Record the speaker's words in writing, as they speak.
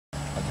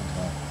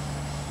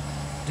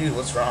Dude,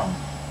 what's wrong?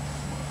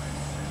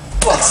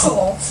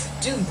 Oh.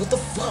 Dude, what the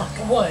fuck?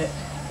 What?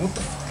 What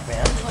the fuck,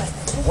 man?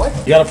 What?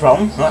 You got a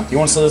problem? Huh? You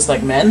want to sell this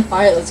like men?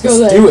 Alright, let's go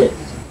Let's then. do it.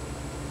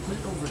 Put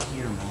it over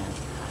here, man.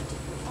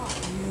 Fuck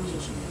you.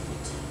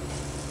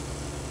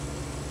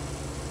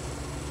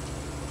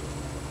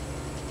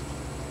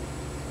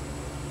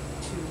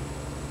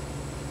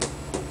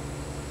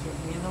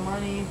 Give me the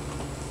money.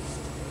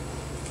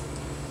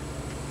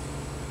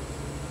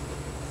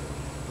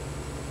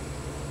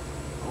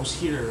 I was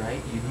here,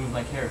 right? You moved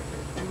my character.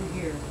 You were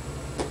here.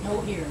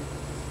 No here.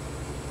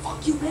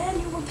 Fuck you, man.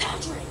 You were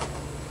Patrick.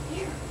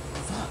 Here.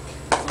 Fuck.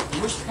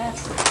 Where's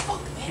Patrick?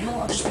 Fuck, man. You know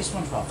what? I'll just be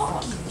SpongeBob.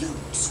 Fuck Fuck. you.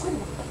 Screw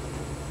it.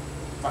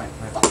 Fine,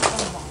 right. Fuck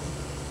SpongeBob.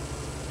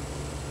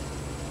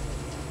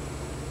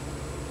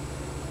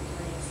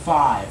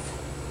 5.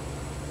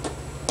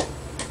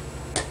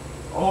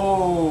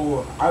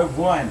 Oh, I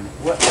won.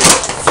 What?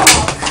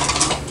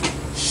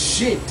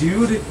 Shit,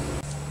 dude.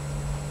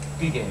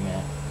 Good game,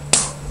 man.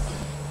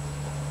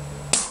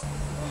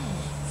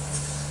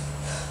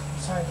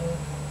 Sorry, dude.